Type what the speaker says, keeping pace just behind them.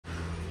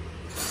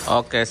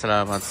Oke,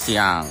 selamat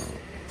siang.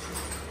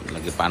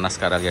 Lagi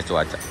panas sekarang ya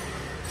cuaca.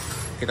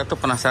 Kita tuh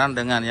penasaran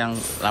dengan yang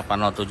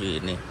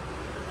 807 ini.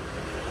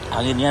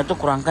 Anginnya tuh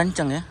kurang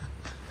kenceng ya.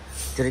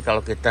 Jadi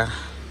kalau kita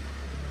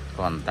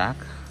kontak,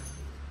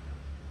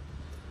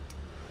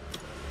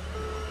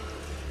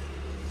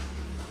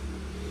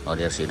 oh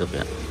dia harus hidup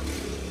ya.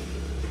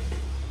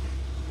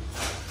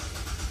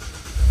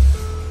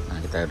 Nah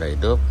kita udah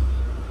hidup.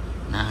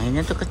 Nah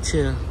anginnya tuh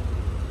kecil.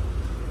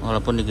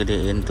 Walaupun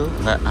digedein tuh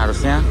nggak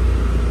harusnya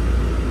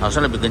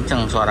lebih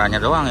kenceng,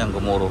 suaranya doang yang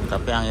gemuruh,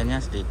 tapi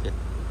anginnya sedikit.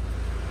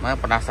 Makanya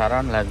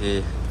penasaran,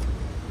 lagi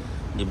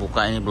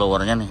dibuka ini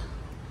blowernya nih.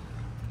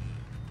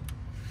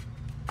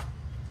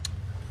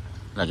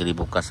 Lagi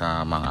dibuka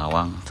sama Mang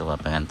Awang, coba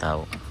pengen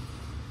tahu.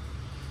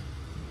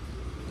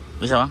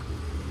 Bisa Bang?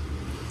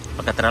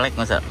 Pakai trelek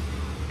masa?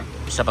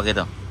 Bisa pakai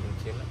itu?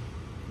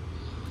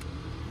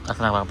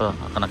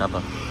 Kena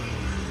kabel.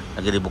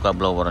 Lagi dibuka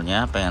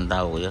blowernya, pengen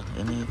tahu ya.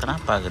 Ini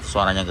kenapa gitu?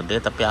 Suaranya gede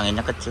tapi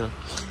anginnya kecil.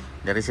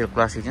 Dari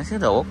sirkulasinya sih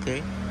udah oke.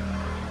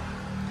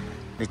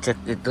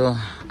 Dicek itu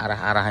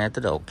arah-arahnya itu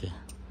udah oke.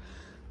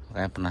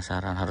 Makanya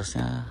penasaran,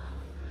 harusnya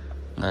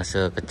nggak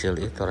sekecil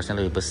itu,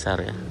 harusnya lebih besar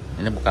ya.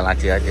 Ini buka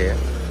laci aja ya.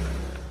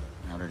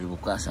 Nah, udah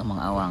dibuka sama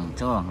Mang Awang.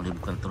 Coba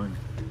dibuka turun.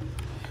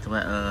 Coba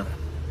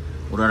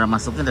udah ada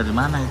masuknya dari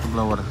mana itu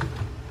blower?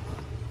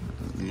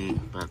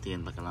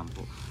 Diperhatiin pakai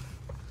lampu.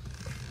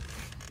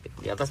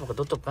 Di atas mau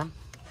ketutup kan?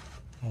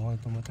 Oh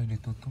itu mata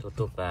ditutup.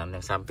 Tutup kan,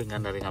 yang samping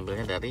kan dari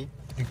ngambilnya dari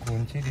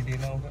dikunci di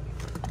dinau kan.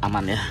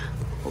 Aman ya.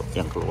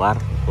 Yang keluar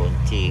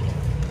kunci.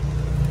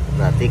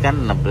 Berarti kan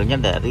ngambilnya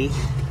dari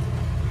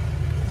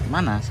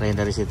mana selain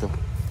dari situ?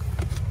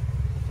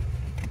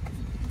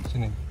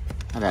 Sini.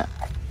 Ada.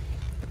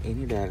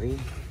 Ini dari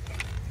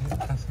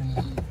Atas ini.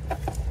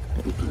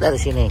 Dari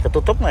sini.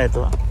 Ketutup nggak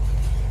itu?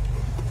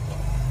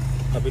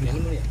 Kabin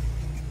ini ya?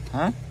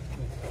 Hah?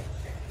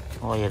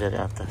 Oh ya dari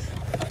atas.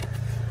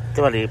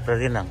 Coba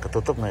diperhatiin dong,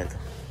 ketutup nggak itu?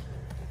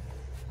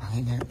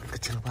 Anginnya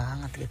kecil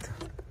banget gitu.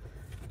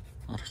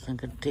 Harusnya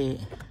gede.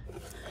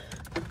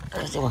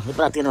 Coba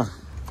diperhatiin dong.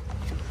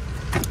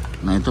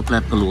 Nah itu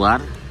plate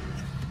keluar.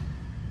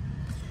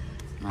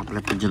 Nah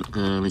plate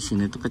ke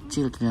sini itu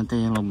kecil, ternyata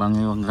yang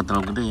lubangnya nggak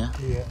terlalu gede ya.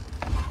 Iya.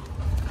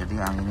 Jadi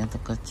anginnya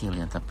tuh kecil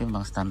ya, tapi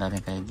memang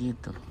standarnya kayak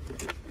gitu.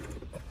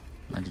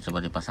 Nah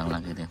coba dipasang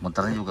lagi deh.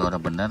 Muternya juga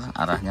udah bener,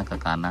 arahnya ke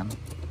kanan.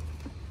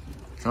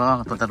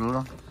 Coba putar dulu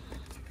dong.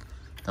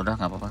 Udah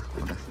nggak apa-apa,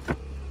 udah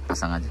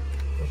pasang aja.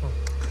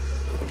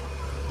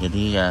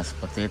 Jadi ya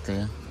seperti itu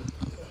ya.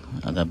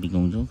 Agak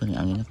bingung juga nih,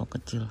 anginnya kok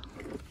kecil.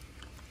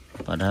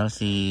 Padahal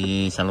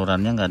si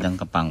salurannya nggak ada yang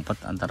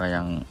kepangpet antara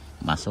yang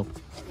masuk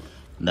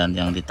dan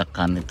yang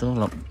ditekan itu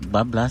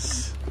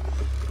bablas.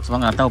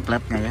 Cuma nggak tahu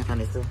flapnya ya kan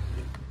itu.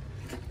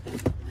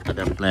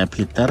 Ada flap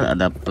heater,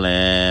 ada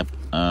flap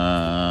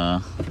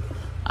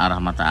arah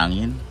mata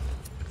angin.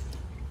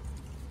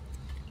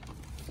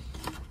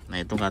 Nah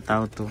itu nggak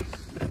tahu tuh.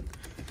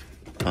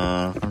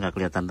 Kan nggak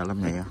kelihatan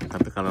dalamnya ya,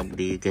 tapi kalau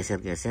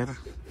digeser-geser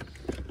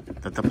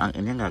tetap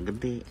anginnya nggak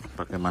gede.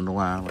 Pakai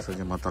manual,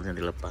 maksudnya motornya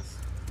dilepas,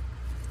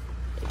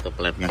 itu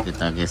flapnya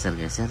kita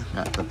geser-geser,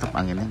 nggak, tetap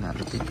anginnya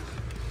nggak gede.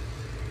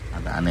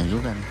 Ada aneh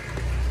juga nih,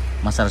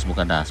 masa harus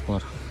buka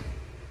dashboard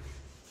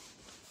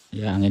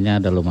ya.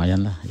 Anginnya ada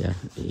lumayan lah ya,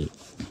 di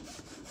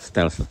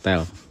setel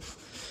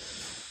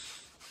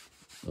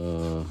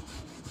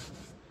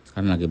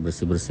kan lagi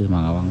bersih-bersih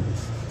Mang Awang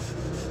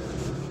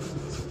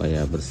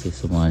supaya bersih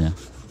semuanya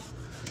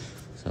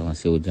sama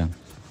si Ujang.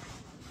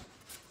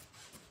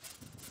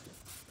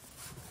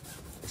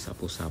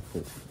 Sapu-sapu.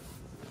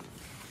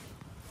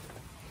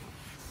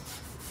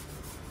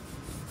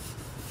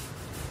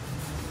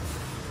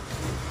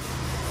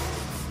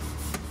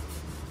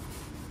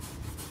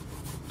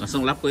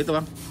 Langsung lap itu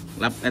Bang.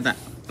 Lap eta,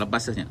 lap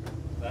basahnya.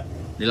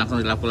 Di langsung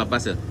dilap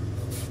basah.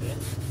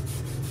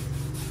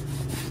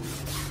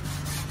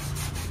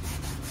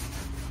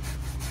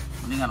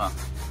 Mendingan Bang.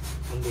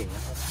 Mending ya.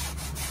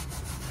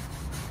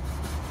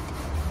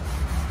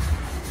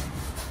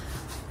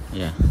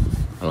 Ya,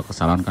 kalau ke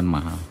salon kan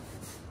mahal.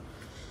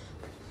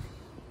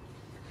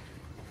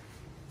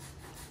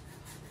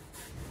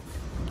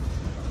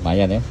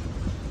 Lumayan ya,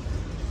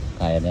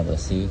 kayaknya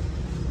bersih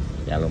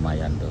ya,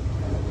 lumayan tuh.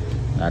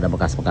 Nggak ada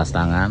bekas-bekas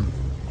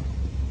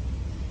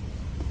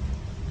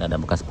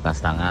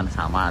tangan,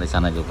 sama di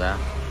sana juga.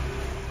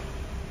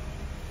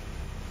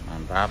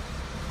 Mantap.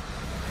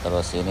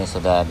 Terus ini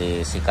sudah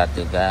disikat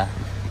juga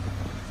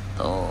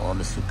tuh,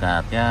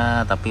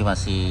 disikatnya, tapi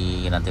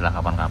masih nantilah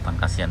kapan-kapan,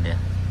 kasihan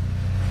dia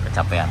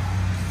kecapean.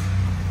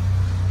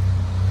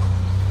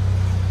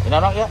 Ini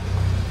orang ya?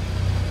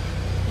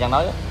 Yang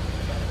mau ya?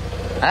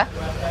 Hah?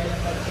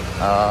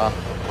 Oh.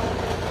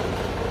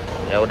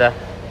 Ya udah,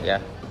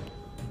 ya.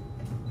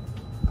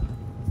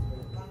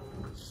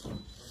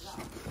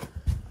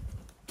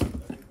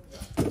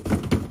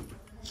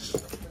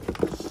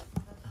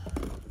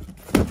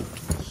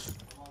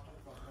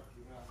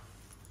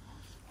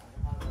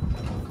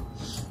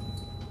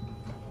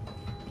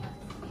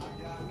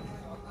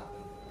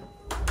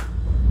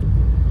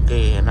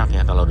 enak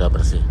ya kalau udah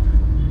bersih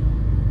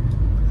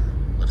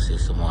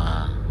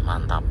semua,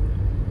 mantap.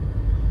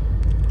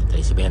 Kita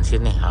isi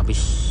bensin nih,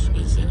 habis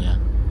bensinnya,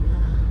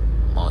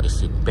 mau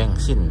isi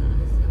bensin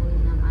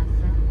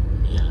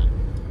ya.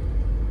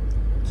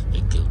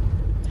 Itu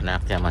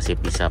enaknya masih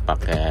bisa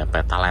pakai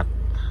pertalite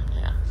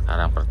ya.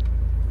 Sekarang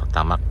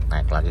pertama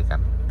naik lagi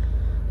kan,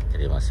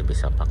 jadi masih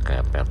bisa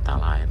pakai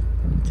pertalite,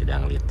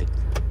 tidak ngelitik.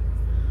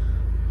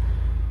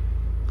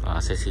 Kalau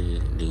AC sih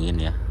dingin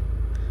ya,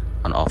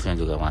 on off nya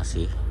juga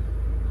masih,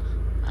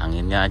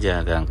 anginnya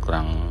aja agak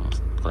kurang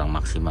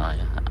maksimal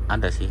ya.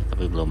 Ada sih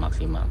tapi belum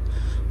maksimal.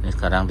 Ini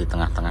sekarang di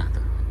tengah-tengah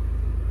tuh,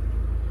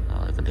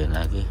 kalau gedein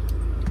lagi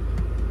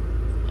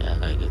ya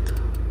kayak gitu,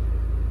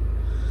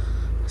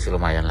 masih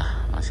lumayan lah,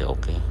 masih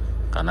oke.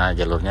 Karena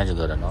jalurnya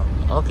juga udah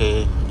normal.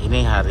 Oke,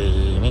 ini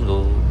hari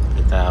Minggu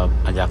kita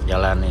ajak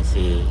jalan nih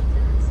si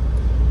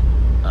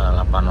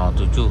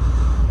 807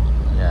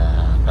 ya,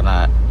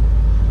 karena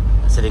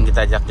sering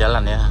kita ajak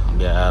jalan ya,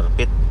 biar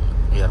fit,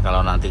 biar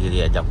kalau nanti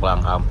diajak pulang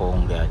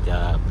kampung,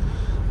 diajak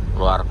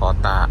luar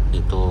kota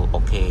itu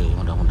oke,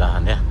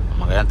 mudah-mudahan ya.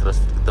 Makanya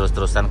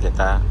terus-terusan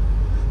kita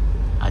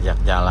ajak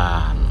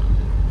jalan,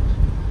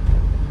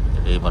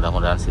 jadi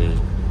mudah-mudahan sih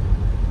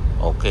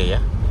oke ya,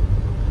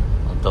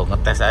 untuk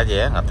ngetes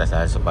aja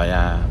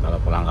supaya kalau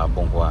pulang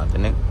kampung kuat.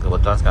 Ini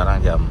kebetulan sekarang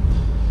jam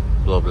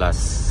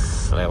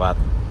 12 lewat,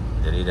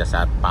 jadi udah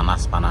saat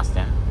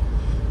panas-panasnya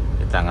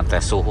kita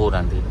ngetes suhu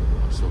nanti,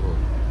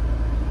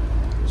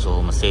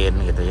 suhu mesin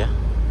gitu ya.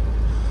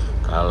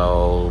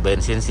 Kalau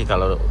bensin sih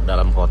kalau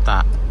dalam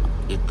kota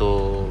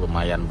itu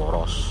lumayan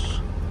boros.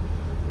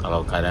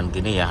 Kalau keadaan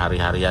gini ya,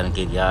 hari-harian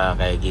ya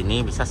kayak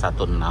gini bisa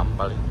 1,6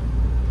 paling.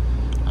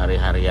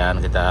 Hari-harian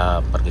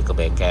kita pergi ke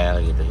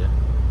bengkel gitu ya,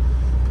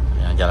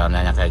 yang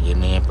jalanannya kayak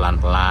gini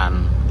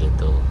pelan-pelan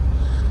gitu,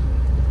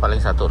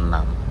 paling 1,6.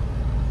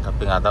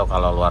 Tapi nggak tahu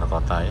kalau luar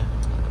kota ya.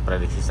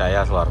 Prediksi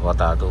saya luar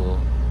kota tuh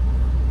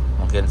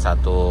mungkin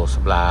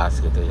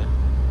 1,11 gitu ya,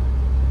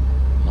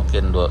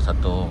 mungkin 1,12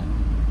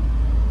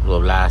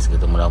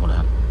 gitu,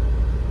 mudah-mudahan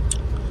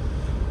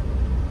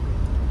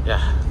ya.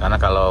 Karena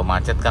kalau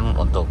macet kan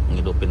untuk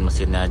ngidupin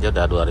mesinnya aja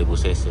udah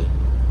 2000 cc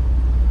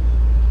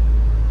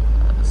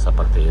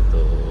seperti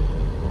itu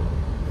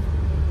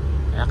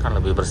ya. Kan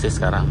lebih bersih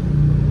sekarang,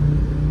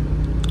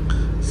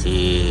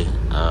 si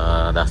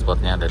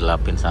dashboardnya udah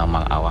dilapin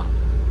sama Mang Awang,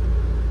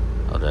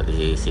 udah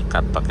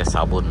disikat pakai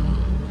sabun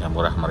yang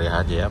murah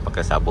meriah aja ya,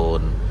 pakai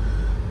sabun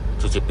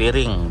cuci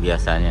piring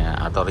biasanya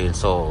atau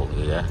rinso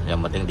ya.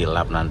 Yang penting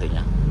dilap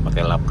nantinya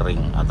pakai lap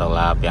kering atau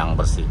lap yang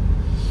bersih,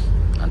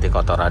 nanti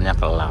kotorannya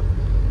kelap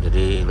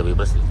jadi lebih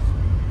bersih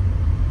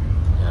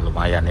ya,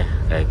 lumayan ya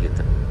kayak gitu.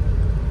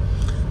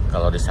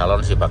 Kalau di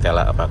salon sih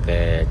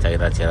pakai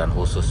cairan-cairan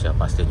khusus ya,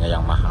 pastinya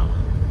yang mahal.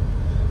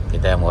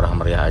 Kita yang murah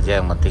meriah aja,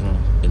 yang penting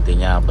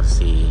intinya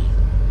bersih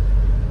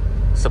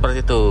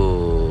seperti itu.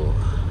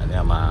 Ini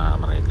sama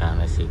mereka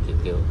nih si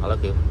Kikil. Halo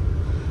Kikil,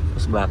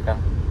 terus belakang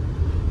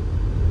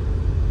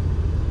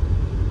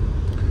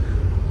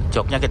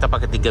joknya kita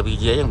pakai 3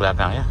 biji aja yang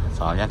belakang ya,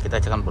 soalnya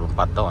kita kan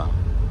berempat doang.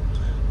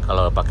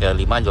 Kalau pakai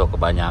 5 juga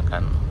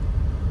kebanyakan,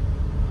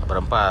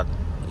 berempat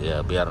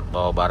ya biar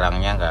bawa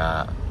barangnya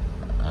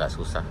nggak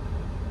susah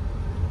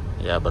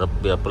ya.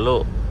 Biar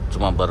perlu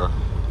cuma 2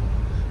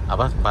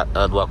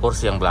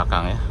 kursi yang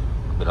belakang ya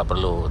bila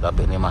perlu,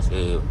 tapi ini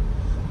masih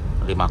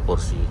 5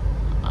 kursi,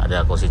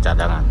 ada kursi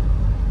cadangan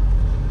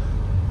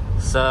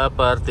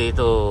seperti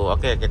itu.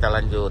 Oke, kita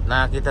lanjut.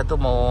 Nah, kita tuh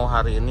mau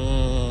hari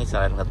ini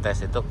selain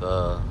ngetes itu ke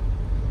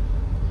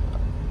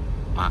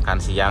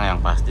makan siang yang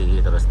pasti,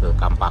 terus ke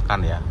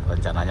Kampakan ya,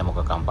 rencananya mau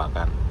ke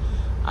Kampakan.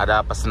 Ada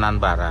pesanan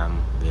barang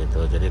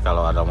gitu, jadi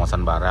kalau ada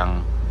pesan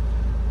barang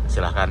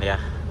silahkan ya,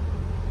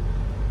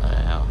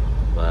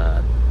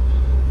 buat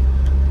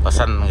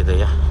pesan gitu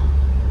ya,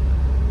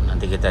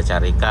 nanti kita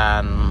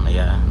carikan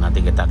ya,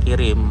 nanti kita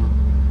kirim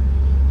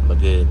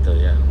begitu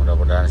ya.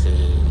 Mudah-mudahan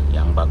sih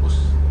yang bagus.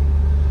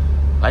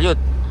 Lanjut.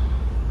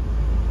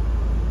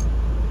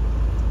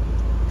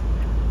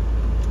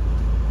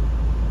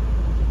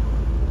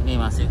 Ini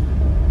masih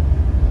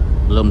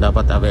belum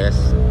dapat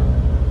ABS.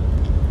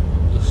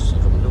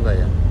 Serem juga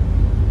ya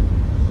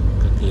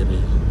ke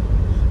kiri.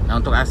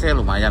 Nah, untuk AC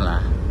lumayan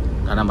lah,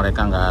 karena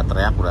mereka nggak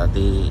teriak,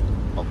 berarti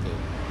oke.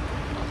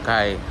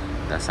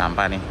 Udah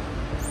sampai nih.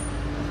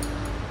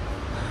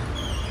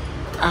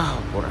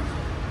 Kurang.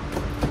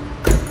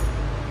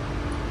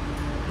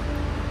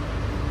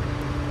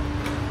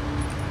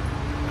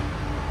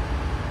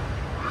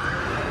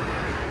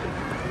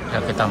 Ya,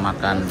 kita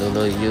makan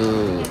dulu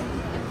yuk.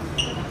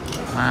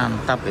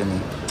 Mantap ini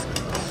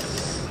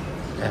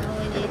ya.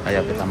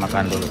 Ayo kita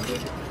makan dulu.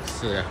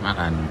 Sudah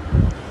makan.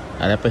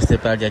 Ada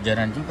festival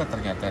jajanan juga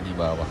ternyata di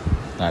bawah,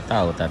 nggak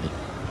tahu tadi.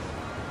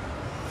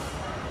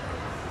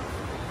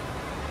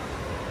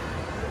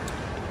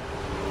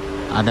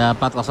 Ada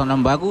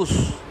 406 bagus,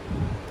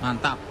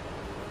 mantap.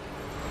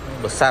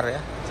 Besar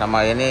ya,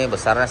 sama ini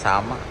besarnya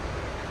sama.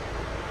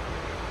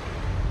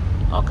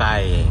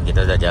 Oke,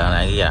 kita udah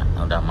jalan lagi ya,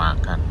 udah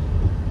makan,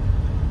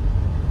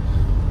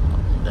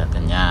 udah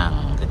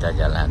kenyang. Kita kita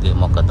jalan lagi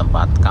mau ke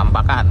tempat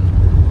kampakan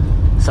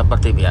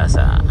seperti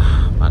biasa,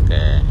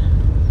 pakai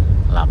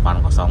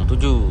 807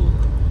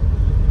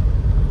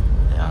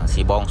 yang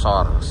si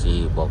bongsor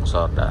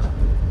dan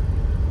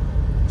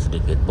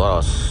sedikit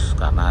boros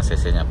karena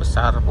cc-nya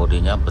besar,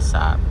 bodinya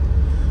besar.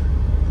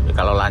 Tapi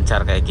kalau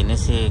lancar kayak gini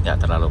sih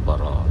nggak terlalu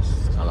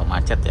boros. Kalau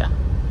macet ya,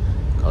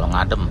 kalau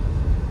ngadem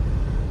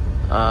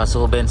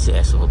suhu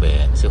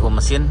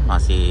mesin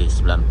masih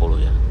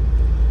 90 ya.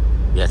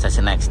 Biasa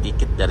sih naik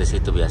sedikit dari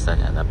situ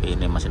biasanya, tapi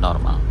ini masih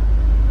normal.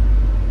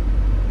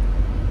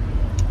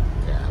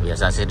 Ya,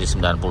 biasa sih di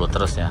 90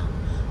 terus ya.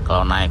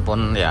 Kalau naik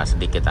pun ya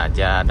sedikit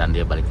aja dan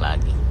dia balik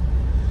lagi.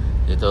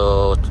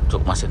 Itu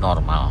cukup masih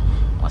normal.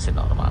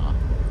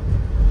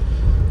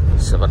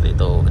 Seperti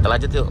itu. Kita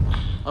lanjut yuk.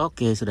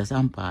 Oke, sudah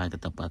sampai ke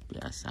tempat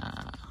biasa.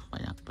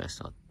 Banyak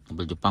pesot.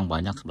 Mobil Jepang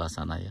banyak sebelah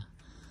sana ya.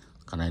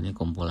 Karena ini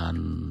kumpulan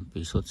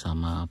pisut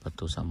sama apa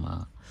tuh,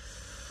 sama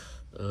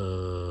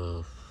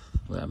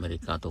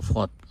Amerika atau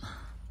Ford.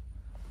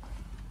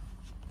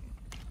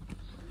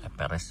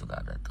 PRS juga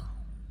ada tuh.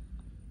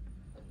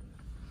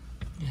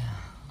 Ya,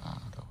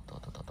 tuh.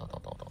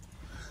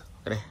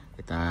 Oke deh,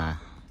 kita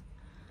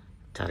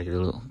cari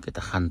dulu, kita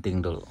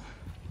hunting dulu.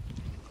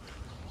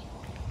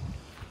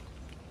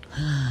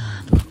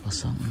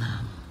 206.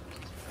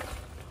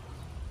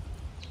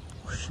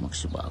 Wih,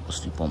 masih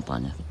bagus nih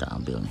pompanya, kita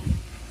ambil nih.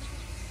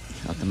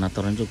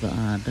 Alternatornya juga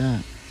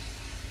ada.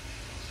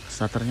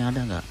 Starternya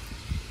ada nggak?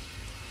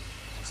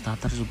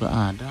 Starter juga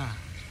ada.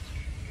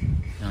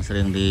 Yang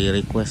sering di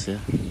request ya.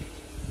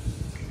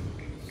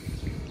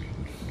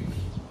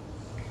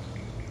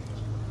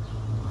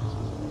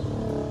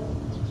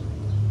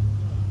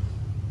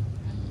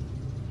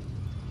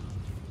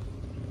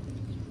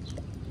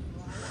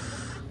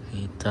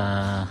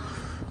 Kita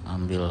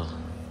ambil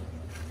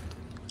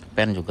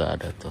pen juga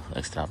ada tuh,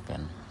 extra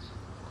pen.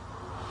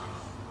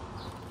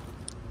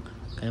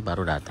 Kayak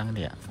baru datang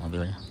dia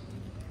mobilnya.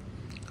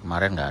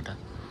 Kemarin nggak ada.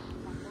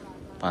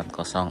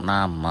 406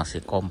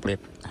 masih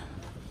komplit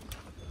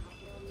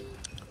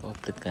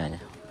kayaknya.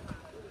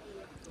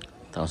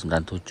 Tahun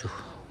 97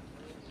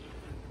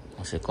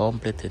 masih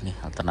komplit ini.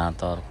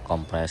 Alternator,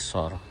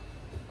 kompresor,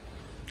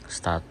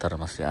 starter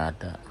masih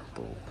ada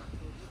tuh.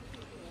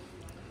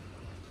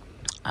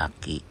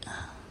 Aki,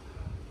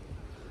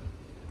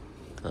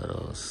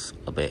 terus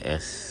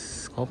ABS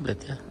komplit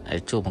ya.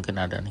 ECU mungkin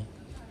ada nih.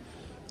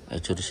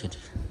 ECU di sini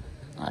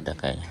ada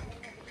kayaknya.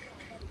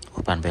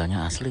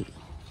 Panelnya asli.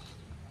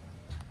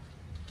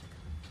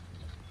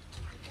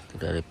 Itu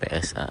dari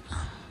PSA.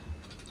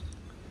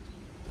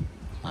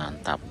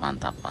 Mantap.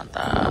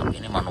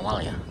 Ini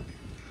manual ya.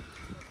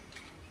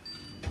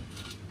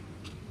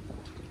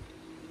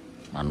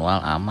 Manual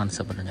aman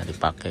sebenarnya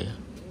dipakai ya.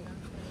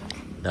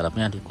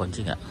 Dalamnya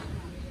dikunci nggak?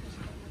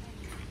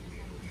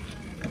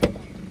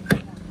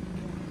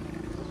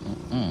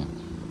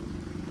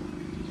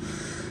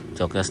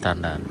 Joknya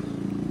standar.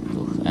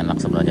 Tuh, enak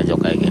sebenarnya jok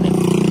kayak gini.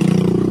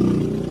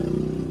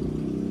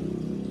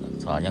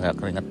 Soalnya nggak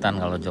keringetan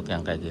kalau jok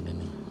yang kayak gini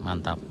nih.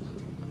 Mantap.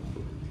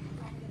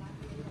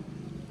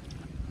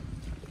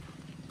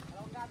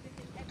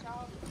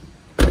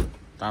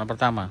 Tangan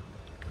pertama.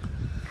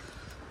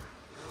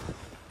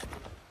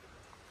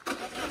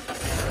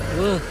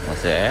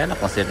 Masih enak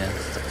mesinnya.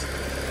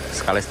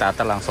 Sekali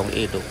starter langsung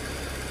hidup.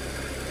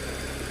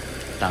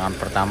 Tangan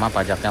pertama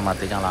pajaknya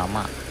matinya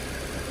lama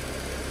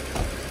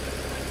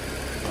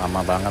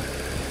banget.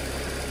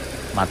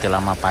 Mati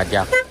lama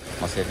pajak,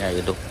 mesinnya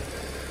hidup.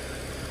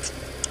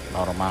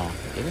 Normal.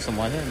 Ini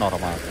semuanya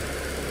normal.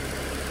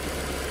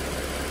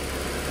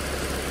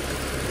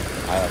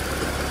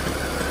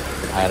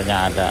 Airnya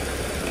ada.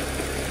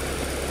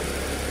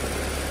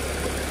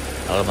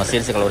 Kalau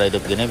mesin sih kalau udah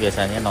hidup gini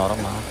biasanya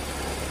normal.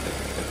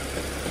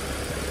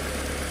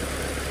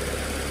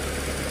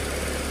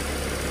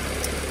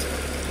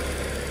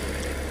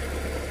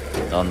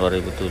 Tahun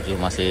 2007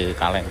 masih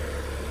kaleng.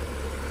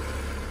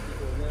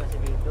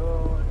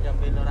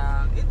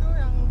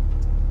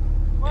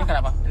 Ini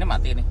kenapa? Ini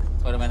mati nih.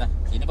 Speedometer.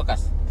 Ini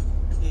bekas.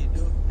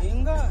 Itu.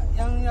 Enggak,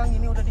 yang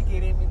ini udah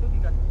dikirim itu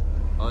diganti.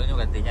 Oh, ini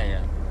gantinya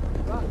ya.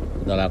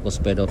 Udah laku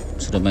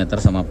speedometer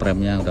sama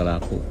premnya udah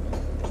laku.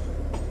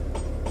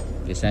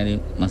 Biasanya ini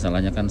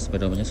masalahnya kan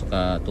speedometernya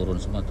suka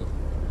turun semua tuh.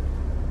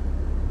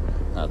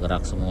 Nggak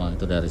gerak semua.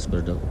 Itu dari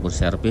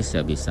servis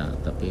ya bisa,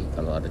 tapi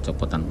kalau ada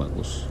copotan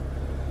bagus.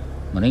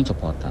 Mending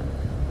copotan.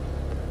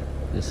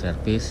 Di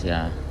servis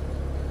ya.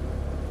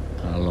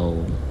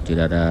 Kalau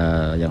tidak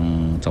ada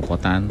yang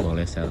copotan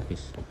boleh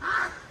servis.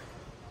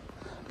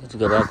 Ini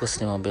juga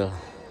bagus nih mobil.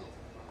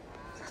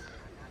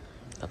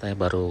 Katanya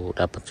baru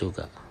dapat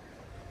juga.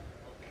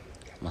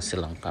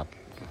 Masih lengkap.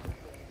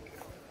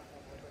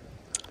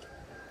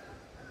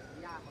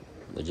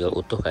 Jual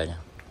utuh kayaknya.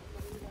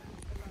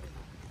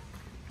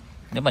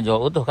 Ini mah jual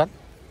utuh kan?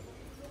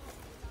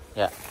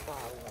 Ya.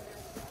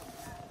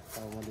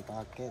 Kalau mau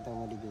dipakai atau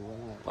mau dijual?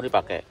 Mau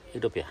dipakai,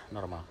 hidup ya,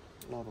 normal.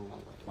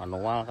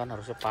 Manual kan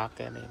harusnya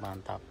pakai nih,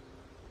 mantap.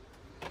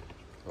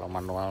 Kalau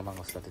manual mah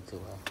nggak usah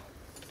dijual.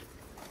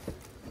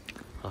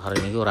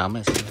 Hari Minggu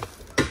rame sih.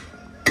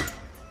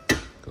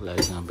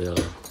 lagi ngambil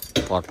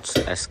ports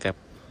escape.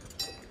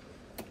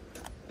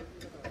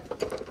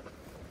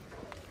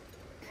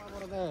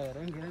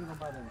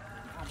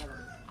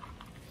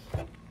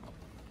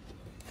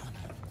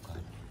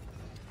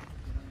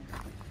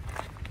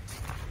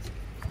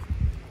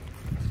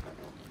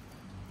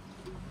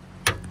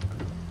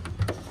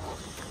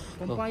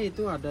 Pompa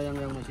itu ada yang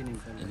masih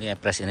nempel. Ini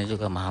epres ini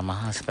juga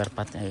mahal-mahal spare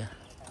partnya ya.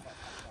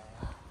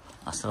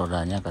 As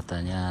rodanya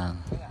katanya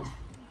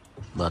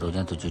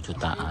barunya 7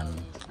 jutaan.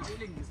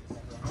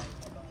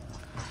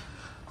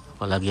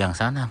 Apalagi yang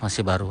sana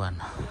masih baruan,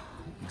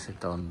 masih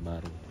tahun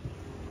baru.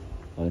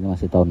 Oh, ini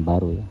masih tahun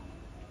baru ya.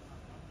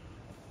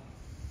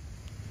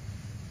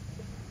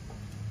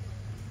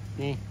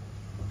 Nih.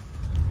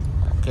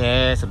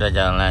 Oke, sudah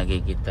jalan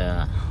lagi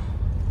kita.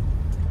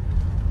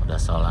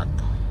 Udah sholat.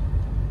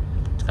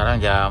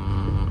 Sekarang jam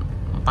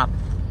 4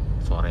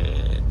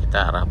 sore,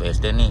 kita arah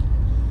BSD nih.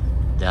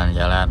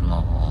 Jalan-jalan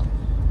mau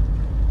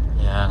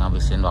ya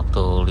ngabisin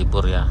waktu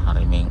libur ya,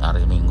 hari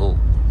Minggu.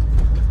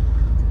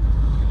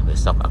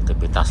 Besok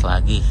aktivitas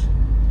lagi.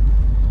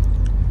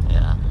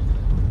 Ya.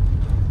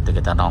 Nanti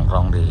kita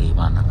nongkrong di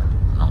mana?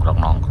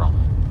 Nongkrong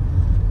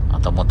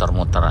atau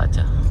muter-muter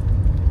aja.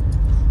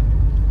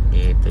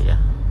 Gitu ya.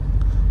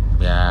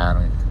 Biar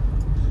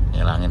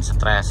ngilangin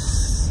stres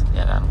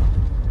ya kan.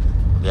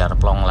 Biar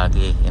plong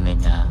lagi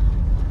ininya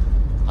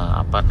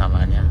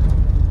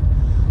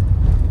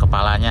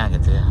kepalanya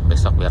gitu ya,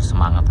 besok biar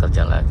semangat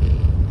kerja lagi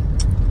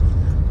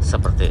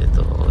seperti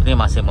itu. Ini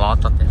masih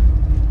melotot ya,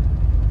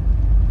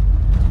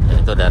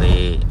 itu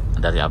dari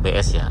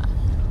ABS ya,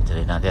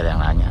 jadi nanti ada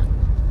yang nanya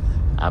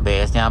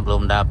ABS nya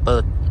belum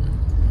dapet,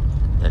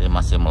 jadi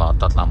masih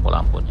melotot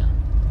lampu-lampunya.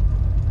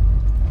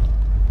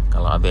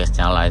 Kalau ABS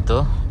nyala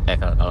itu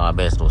kalau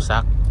ABS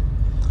rusak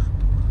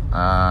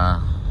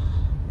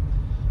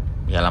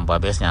ya lampu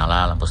ABS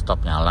nyala, lampu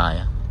stop nyala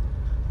ya,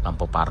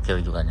 lampu parkir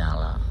juga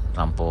nyala,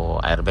 lampu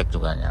airbag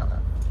juga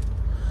nyala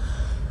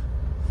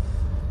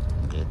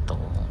gitu.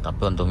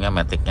 Tapi untungnya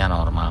metiknya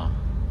normal,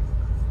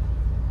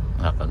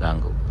 nggak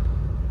keganggu,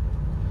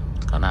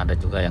 karena ada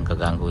juga yang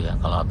keganggu ya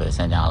kalau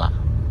ABS nya nyala,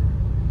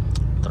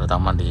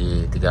 terutama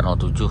di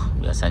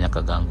 307 biasanya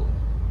keganggu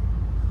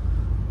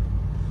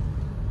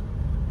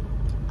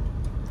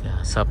ya.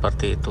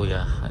 Seperti itu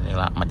ya. Ini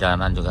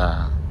jalanan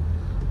juga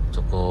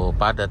cukup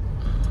padat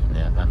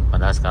ya kan,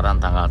 padahal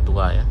sekarang tanggal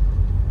tua ya,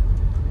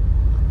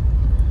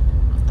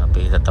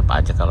 tapi tetap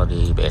aja kalau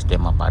di BSD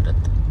mah padat.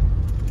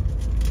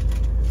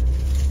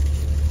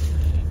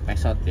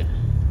 Pesot ya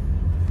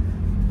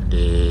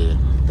di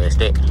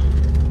BSD,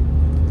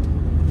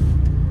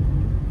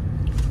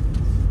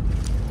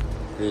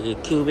 di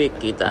Cubic,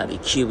 kita di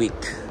Cubic,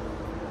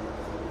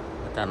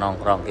 kita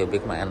nongkrong.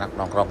 Cubic mah enak,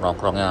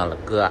 nongkrongnya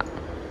lega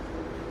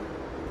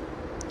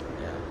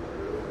ya.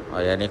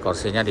 Oh ya, ini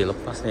kursinya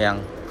dilepas nih yang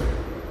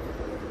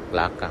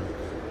belakang,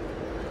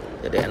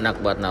 jadi enak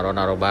buat naro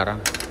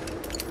barang.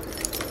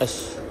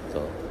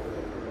 Tuh.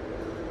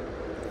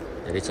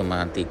 Jadi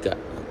cuma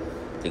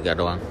tiga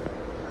doang.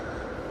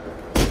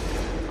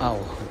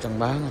 Kenceng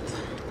banget.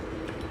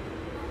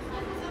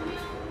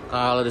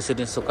 Kalau di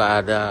sini suka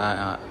ada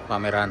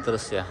pameran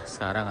terus ya.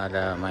 Sekarang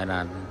ada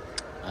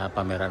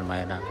pameran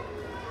mainan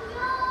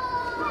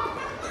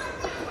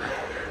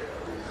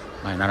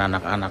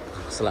anak-anak,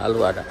 selalu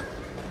ada.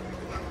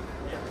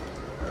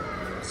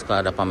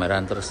 Suka ada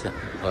pameran terus ya.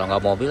 Kalau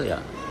nggak mobil ya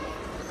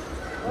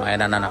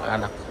mainan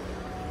anak-anak.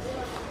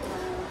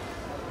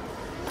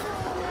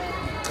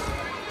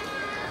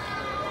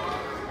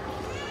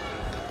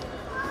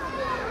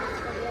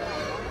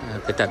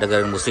 Kita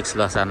dengerin musik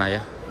sebelah sana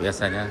ya,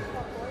 biasanya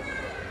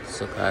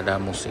suka ada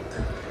musik.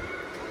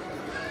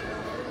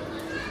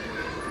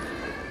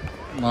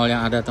 Mall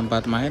yang ada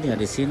tempat main ya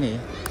di sini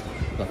ya.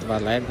 Kalau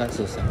tempat lain kan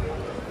susah,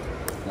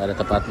 nggak ada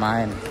tempat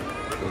main.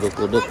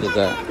 Duduk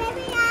juga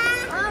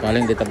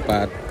paling di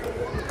tempat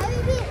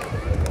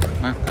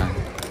makan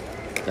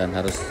dan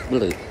harus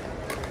beli.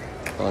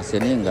 Kalau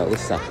sini nggak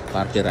usah,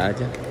 parkir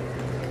aja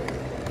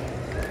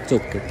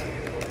cukup.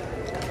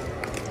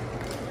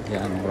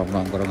 Ya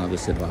nongkrong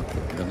ngabisin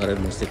waktu, dengerin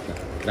musik lah,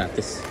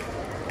 gratis.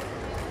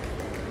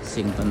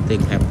 Sing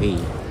penting happy.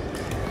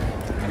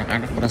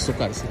 Anak-anak pada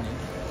suka di sini.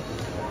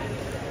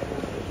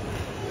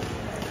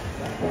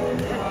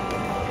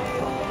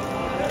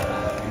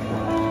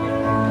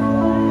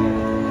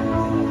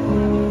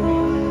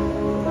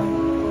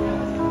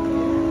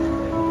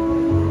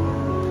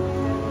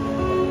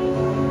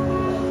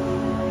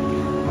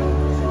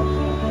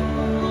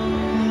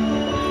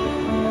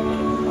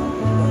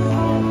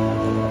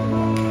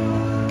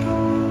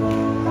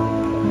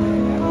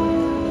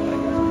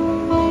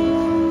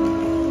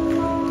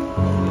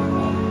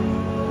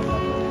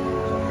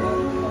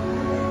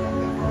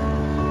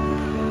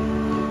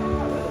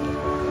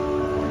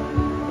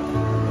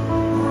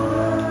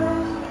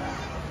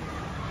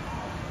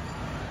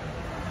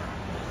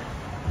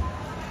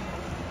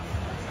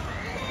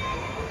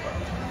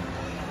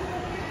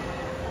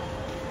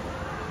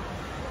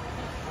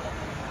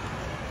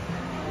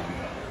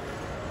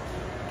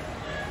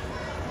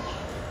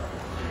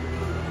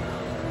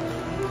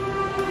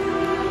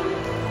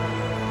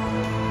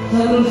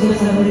 Selalu sudah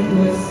sampai di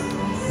bos.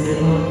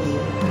 Terima kasih.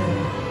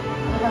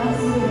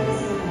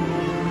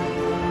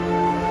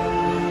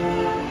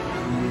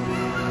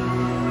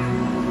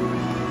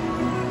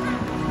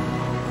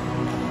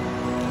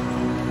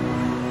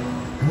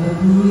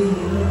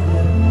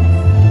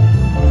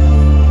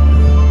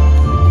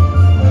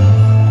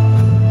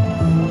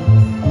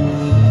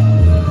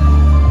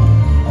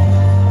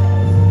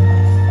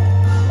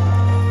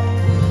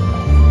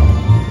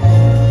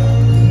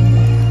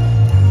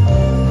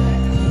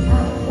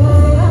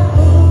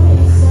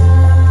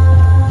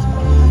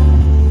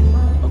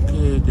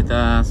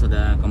 Kita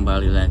sudah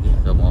kembali lagi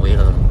ke mobil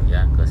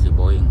ya, ke si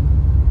Boeing.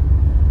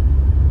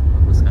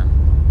 Bagus kan?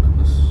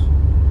 Bagus.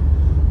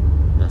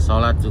 Udah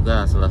sholat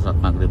juga, sholat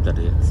maghrib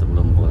tadi ya,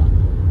 sebelum pulang.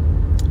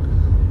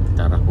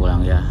 Kita arah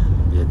pulang ya.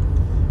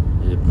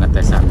 Di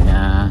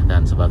pengetesannya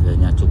dan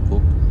sebagainya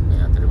cukup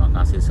ya. Terima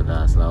kasih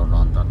sudah selalu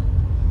nonton,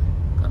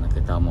 karena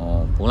kita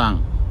mau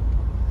pulang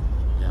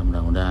ya.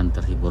 Mudah-mudahan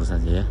terhibur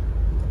saja ya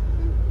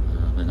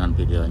dengan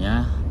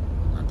videonya.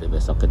 Nanti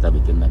besok kita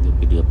bikin lagi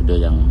video-video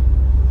yang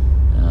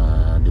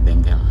di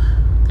bengkel.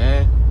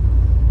 Oke,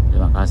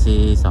 terima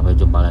kasih, sampai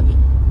jumpa lagi.